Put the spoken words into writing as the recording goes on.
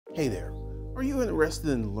Hey there, are you interested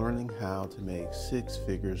in learning how to make six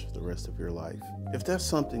figures for the rest of your life? If that's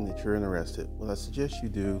something that you're interested, what I suggest you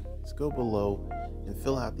do is go below and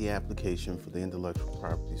fill out the application for the Intellectual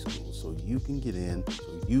Property School so you can get in, so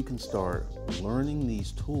you can start learning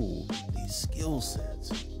these tools, these skill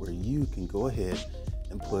sets, where you can go ahead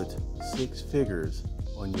and put six figures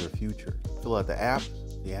on your future. Fill out the app.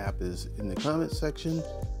 The app is in the comment section,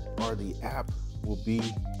 or the app will be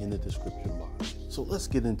in the description box. So let's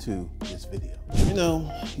get into this video. You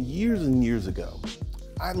know, years and years ago,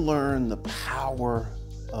 I learned the power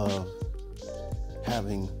of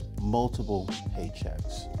having multiple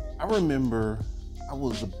paychecks. I remember I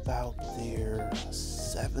was about there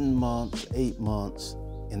 7 months, 8 months,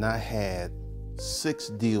 and I had 6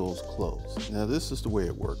 deals closed. Now this is the way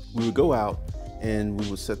it worked. We would go out and we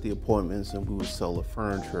would set the appointments and we would sell the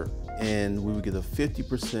furniture, and we would get a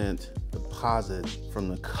 50% deposit from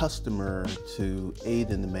the customer to aid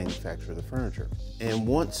in the manufacture of the furniture. And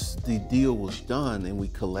once the deal was done and we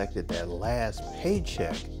collected that last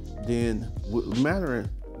paycheck, then within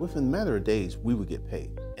a matter of days, we would get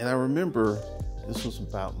paid. And I remember this was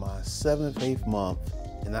about my 7th, 8th month,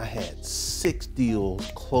 and I had 6 deals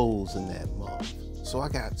closed in that month. So I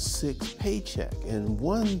got 6 paychecks, and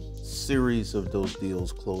one series of those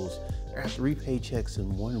deals closed. I got 3 paychecks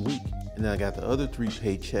in 1 week, and then I got the other 3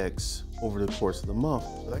 paychecks over the course of the month,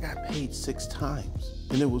 but I got paid 6 times.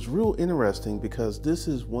 And it was real interesting because this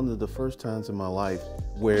is one of the first times in my life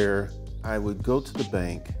where I would go to the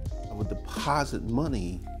bank, I would deposit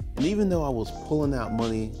money, and even though I was pulling out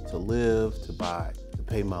money to live, to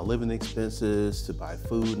pay my living expenses, to buy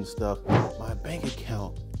food and stuff, my bank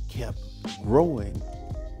account kept growing,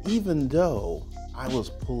 even though I was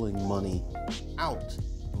pulling money out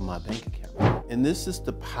of my bank account. And this is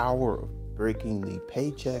the power of breaking the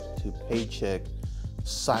paycheck to paycheck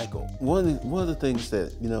cycle. One of the things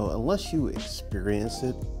that, you know, unless you experience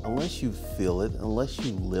it, unless you feel it, unless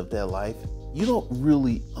you live that life, you don't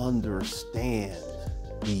really understand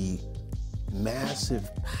the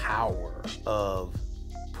massive power of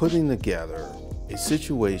putting together a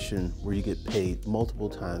situation where you get paid multiple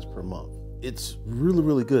times per month. It's really,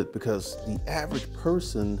 really good because the average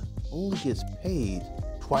person only gets paid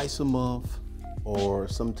twice a month or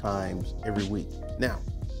sometimes every week. Now,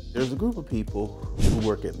 there's a group of people who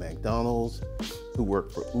work at McDonald's, who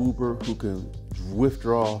work for Uber, who can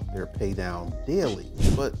withdraw their pay down daily.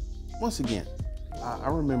 But once again, I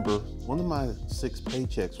remember one of my 6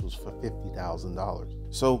 paychecks was for $50,000.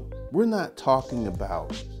 So we're not talking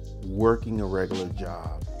about working a regular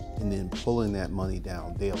job and then pulling that money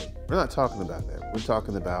down daily. We're not talking about that. We're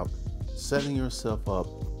talking about setting yourself up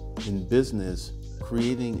in business,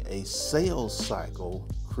 creating a sales cycle,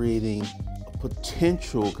 creating a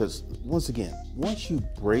potential, because once again, once you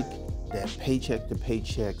break that paycheck to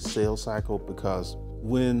paycheck sales cycle, because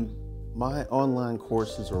when my online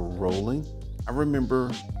courses are rolling, I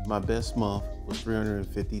remember my best month was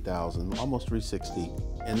 $350,000, almost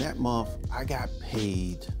 $360,000. And that month I got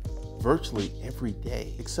paid virtually every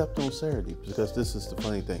day, except on Saturday, because this is the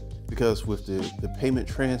funny thing. Because with the payment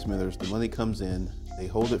transmitters, the money comes in, they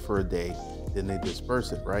hold it for a day, then they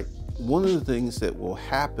disperse it, right? One of the things that will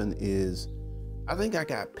happen is, I think I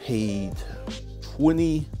got paid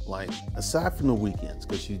 20, like aside from the weekends,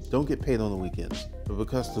 because you don't get paid on the weekends, but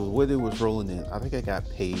because the way they was rolling in, I think I got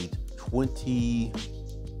paid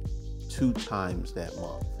 22 times that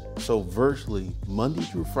month. So virtually Monday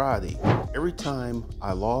through Friday, every time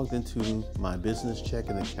I logged into my business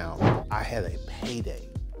checking account, I had a payday.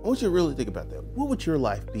 I want you to really think about that. What would your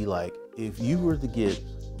life be like if you were to get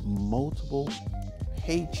multiple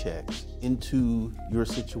paychecks into your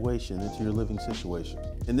situation, into your living situation?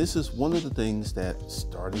 And this is one of the things that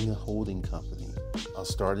starting a holding company,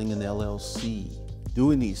 starting an LLC,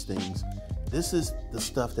 doing these things, this is the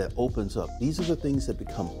stuff that opens up. These are the things that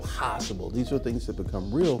become possible. These are things that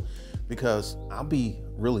become real, because I'll be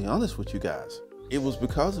really honest with you guys. It was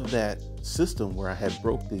because of that system where I had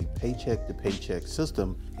broke the paycheck to paycheck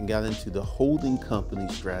system and got into the holding company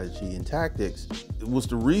strategy and tactics. It was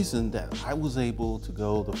the reason that I was able to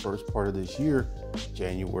go the first part of this year,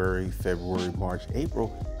 January, February, March,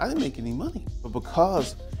 April, I didn't make any money. But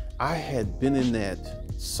because I had been in that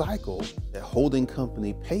cycle, that holding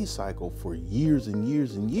company pay cycle for years and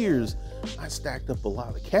years and years, I stacked up a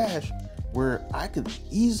lot of cash where I could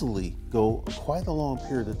easily go quite a long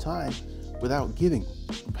period of time without getting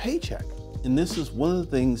a paycheck. And this is one of the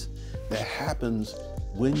things that happens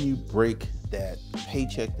when you break that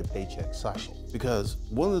paycheck to paycheck cycle. Because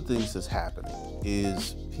one of the things that's happening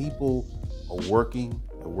is people are working,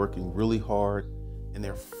 they're working really hard, and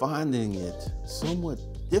they're finding it somewhat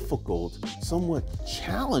difficult, somewhat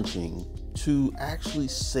challenging to actually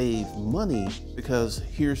save money, because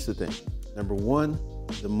here's the thing. Number one,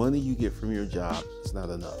 the money you get from your job is not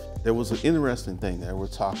enough. There was an interesting thing that we're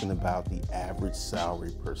talking about the average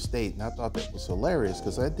salary per state, and I thought that was hilarious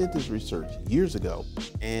because I did this research years ago.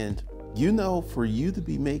 And you know, for you to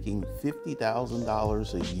be making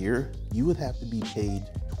 $50,000 a year, you would have to be paid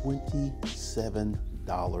 $27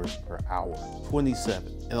 per hour. 27.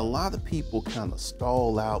 And a lot of people kind of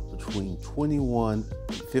stall out between 21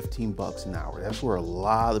 and 15 bucks an hour. That's where a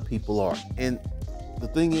lot of people are. And the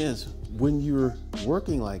thing is, when you're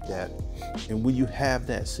working like that, and when you have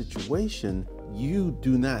that situation, you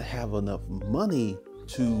do not have enough money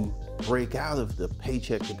to break out of the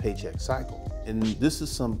paycheck to paycheck cycle. And this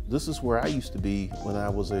is where I used to be when I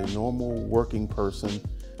was a normal working person,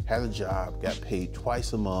 had a job, got paid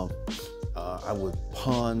twice a month. I would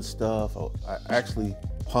pawn stuff. I actually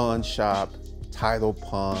pawn shop, title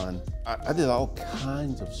pawn. I did all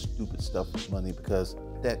kinds of stupid stuff with money because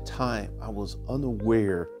at that time I was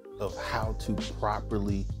unaware of how to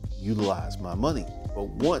properly utilize my money. But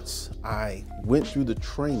once I went through the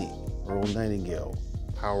training, Earl Nightingale,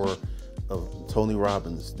 Power of Tony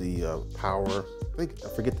Robbins, the Power, I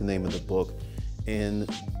forget the name of the book, and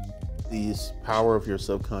this Power of Your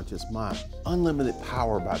Subconscious Mind, Unlimited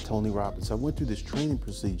Power by Tony Robbins. I went through this training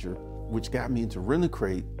procedure, which got me into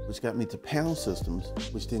Rent-A-Crate, which got me to panel systems,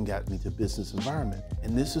 which then got me to business environment.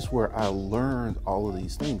 And this is where I learned all of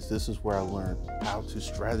these things. This is where I learned how to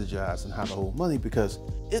strategize and how to hold money, because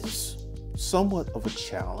it's somewhat of a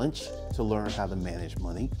challenge to learn how to manage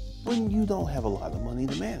money when you don't have a lot of money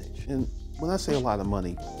to manage. And when I say a lot of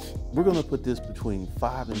money, we're gonna put this between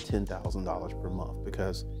 $5,000 and $10,000 per month,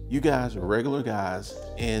 because you guys are regular guys,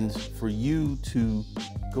 and for you to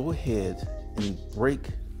go ahead and break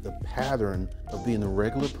the pattern of being a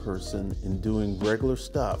regular person and doing regular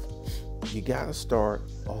stuff, you gotta start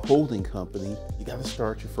a holding company, you gotta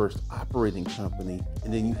start your first operating company,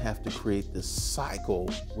 and then you have to create this cycle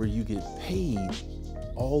where you get paid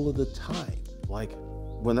all of the time. Like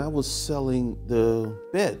when I was selling the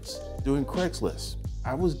beds, doing Craigslist,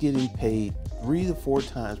 I was getting paid 3 to 4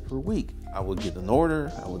 times per week. I would get an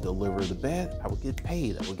order, I would deliver the bed, I would get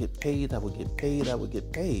paid, I would get paid, I would get paid, I would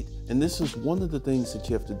get paid. And this is one of the things that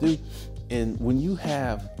you have to do. And when you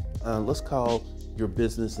have, let's call your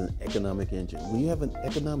business an economic engine. When you have an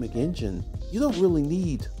economic engine, you don't really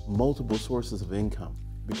need multiple sources of income,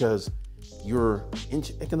 because your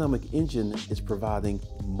economic engine is providing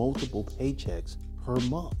multiple paychecks per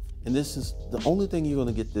month. And this is the only thing you're going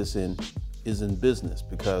to get this in is in business,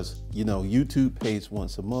 because you know YouTube pays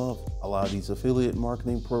once a month. A lot of these affiliate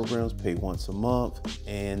marketing programs pay once a month.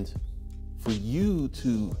 And for you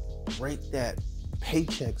to break that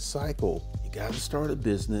paycheck cycle, you got to start a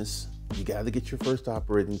business, you got to get your first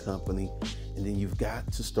operating company, and then you've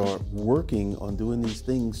got to start working on doing these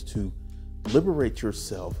things to liberate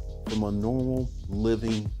yourself from a normal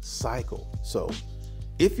living cycle. So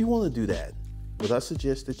if you want to do that, what I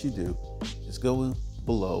suggest that you do is go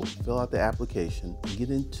below, fill out the application, and get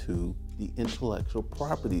into the intellectual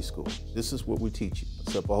property school. This is what we teach you: how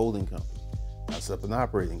to set up a holding company, how to set up an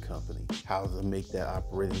operating company, how to make that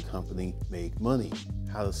operating company make money,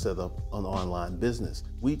 how to set up an online business.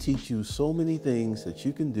 We teach you so many things that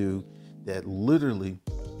you can do that literally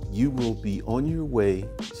you will be on your way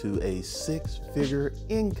to a 6-figure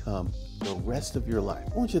income the rest of your life.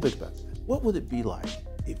 I want you to think about that. What would it be like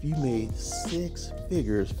if you made 6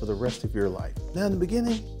 figures for the rest of your life? Now, in the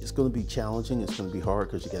beginning, it's going to be challenging. It's going to be hard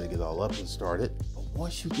because you got to get all up and started. But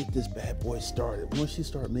once you get this bad boy started, once you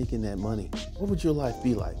start making that money, what would your life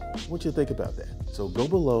be like? I want you to think about that. So go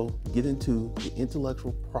below, get into the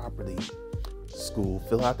intellectual property school,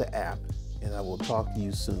 fill out the app, and I will talk to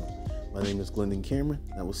you soon. My name is Glendon Cameron,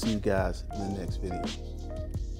 and I will see you guys in the next video.